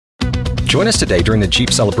Join us today during the Jeep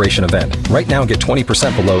Celebration event. Right now, get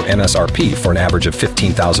 20% below MSRP for an average of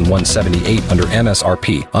 $15,178 under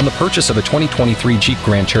MSRP on the purchase of a 2023 Jeep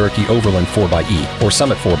Grand Cherokee Overland 4xE or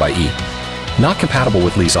Summit 4xE. Not compatible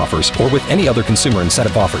with lease offers or with any other consumer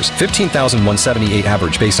incentive offers. $15,178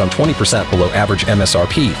 average based on 20% below average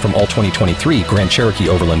MSRP from all 2023 Grand Cherokee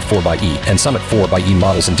Overland 4xE and Summit 4xE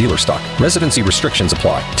models in dealer stock. Residency restrictions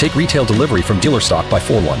apply. Take retail delivery from dealer stock by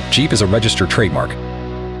 4/1. Jeep is a registered trademark.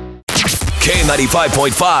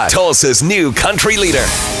 K95.5, Tulsa's new country leader.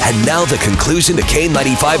 And now the conclusion to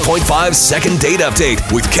K95.5's second date update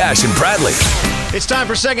with Cash and Bradley. It's time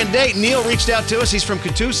for second date. Neil reached out to us. He's from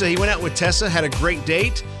Catoosa. He went out with Tessa, had a great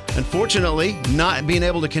date. Unfortunately, not being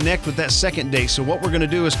able to connect with that second date. So what we're going to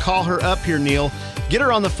do is call her up here, Neil, get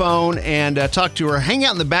her on the phone and talk to her. Hang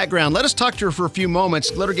out in the background. Let us talk to her for a few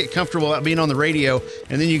moments. Let her get comfortable about being on the radio,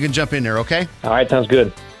 and then you can jump in there, okay? All right, sounds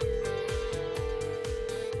good.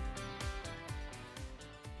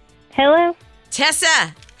 Hello?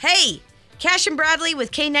 Tessa, hey, Cash and Bradley with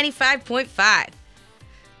K95.5.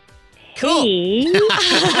 Cool. Hey.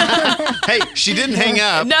 Hey, she didn't hang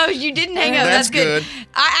up. No, you didn't hang up. That's That's good. good.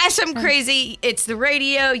 I asked something crazy. It's the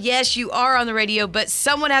radio. Yes, you are on the radio, but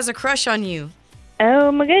someone has a crush on you.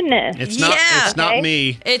 Oh, my goodness. It's Yeah. not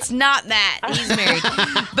me. It's not that. He's married.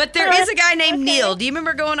 But there is a guy named Neil. Do you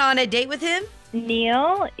remember going on a date with him?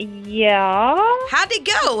 Neil? Yeah. How'd it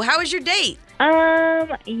go? How was your date?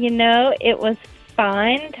 It was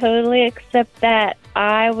fine, totally, except that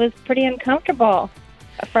I was pretty uncomfortable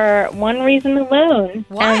for one reason alone.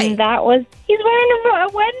 Why? And that was he's wearing a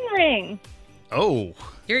wedding ring. Oh,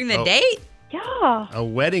 During the date? Yeah. a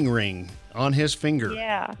wedding ring on his finger.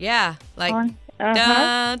 Yeah. Yeah. Like, Uh-huh.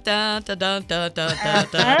 dun, dun, dun, dun, dun, dun, dun,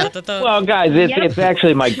 dun, dun, dun. Well, guys, it's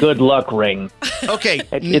actually my good luck ring. Okay,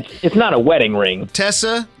 It's not a wedding ring.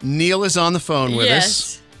 Tessa, Neil is on the phone with us.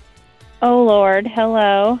 Yes. Oh, Lord.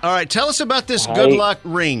 Hello. All right, tell us about this good luck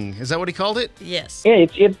ring. Is that what he called it? Yes. Yeah,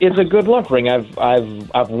 it's a good luck ring.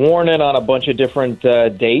 I've worn it on a bunch of different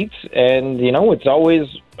dates, and it's always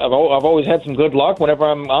I've always had some good luck whenever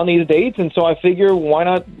I'm on these dates, and so I figure why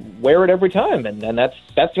not wear it every time, and that's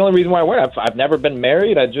the only reason why I wear it. I've never been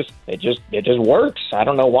married. It just works. I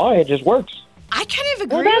don't know why. It just works. I kind of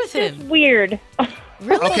agree Well, with that's him. just weird.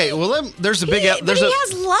 Really? Okay, well, there's a big But he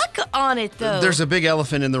has luck on it, though. there's a big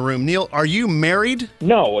elephant in the room. Neil, are you married?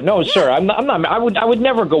 No, sir. I'm not. I would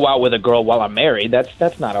never go out with a girl while I'm married.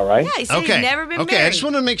 That's not all right. Yeah, he said Okay. he's never been married. Okay, I just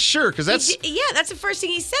want to make sure because that's. That's the first thing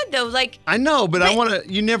he said, though. Like, I know, but I Wait. want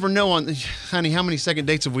to. You never know, honey. How many second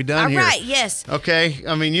dates have we done all here? right, yes. Okay,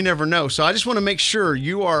 I mean you never know. So I just want to make sure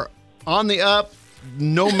you are on the up.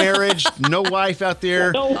 No marriage, no wife out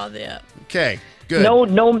there. All the up. Okay, good.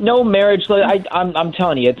 No marriage. I'm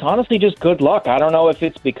telling you, it's honestly just good luck. I don't know if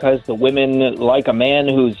it's because the women like a man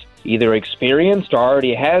who's either experienced or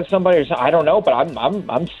already has somebody, or something. I don't know, but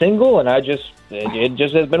I'm single, and it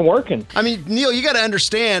just has been working. I mean, Neil, you got to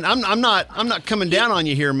understand. I'm not coming down on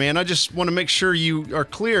you here, man. I just want to make sure you are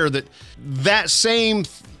clear that same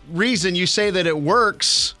reason you say that it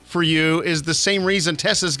works for you is the same reason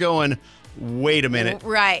Tessa's going. Wait a minute.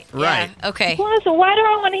 Right. Right. Yeah, okay. Well, so why do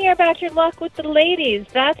I want to hear about your luck with the ladies?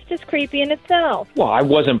 That's just creepy in itself. Well, I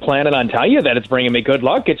wasn't planning on telling you that it's bringing me good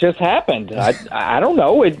luck. It just happened. I don't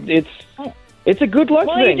know. It's a good luck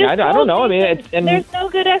thing. I don't know. I mean, there's no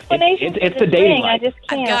good explanation. It's for the this dating ring. I life. just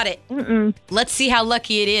I can't. got it. Mm-mm. Let's see how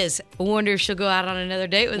lucky it is. I wonder if she'll go out on another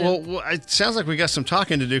date with him. Well, it sounds like we got some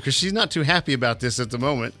talking to do because she's not too happy about this at the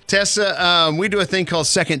moment. Tessa, we do a thing called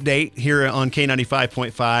second date here on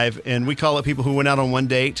K95.5, and we call it people who went out on one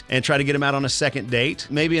date and try to get them out on a second date.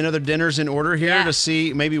 Maybe another dinner's in order here to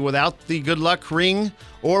see maybe without the good luck ring,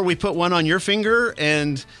 or we put one on your finger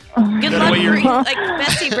and Good luck, like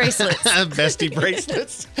bestie bracelets. bestie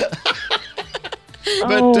bracelets.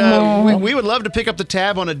 But we would love to pick up the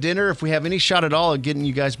tab on a dinner if we have any shot at all of getting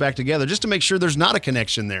you guys back together, just to make sure there's not a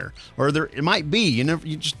connection there, or it might be.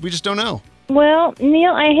 We just don't know. Well,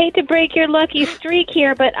 Neil, I hate to break your lucky streak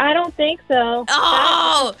here, but I don't think so.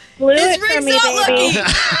 Oh, Blew this it for ring's me, not baby.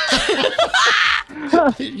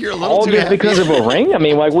 lucky. You're a little all too just happy. because of a ring. I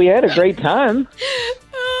mean, we had a great time.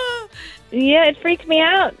 Yeah, it freaked me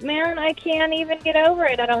out, man. I can't even get over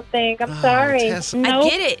it, I don't think. I'm sorry. Tessa. I Nope.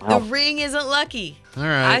 get it. The ring isn't lucky. All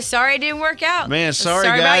right. I'm sorry it didn't work out. Man, sorry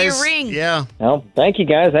about guys. your ring. Yeah. Well, thank you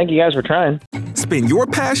guys. Thank you guys for trying. Spin your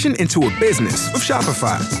passion into a business with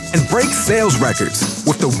Shopify and break sales records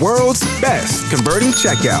with the world's best converting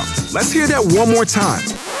checkout. Let's hear that one more time.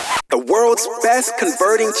 The world's best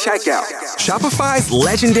converting checkout. Shopify's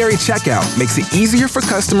legendary checkout makes it easier for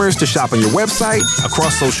customers to shop on your website,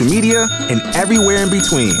 across social media, and everywhere in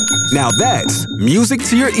between. Now that's music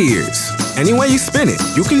to your ears. Any way you spin it,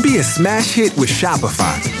 you can be a smash hit with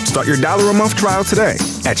Shopify. Start your $1 a month trial today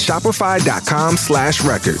at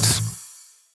shopify.com/records.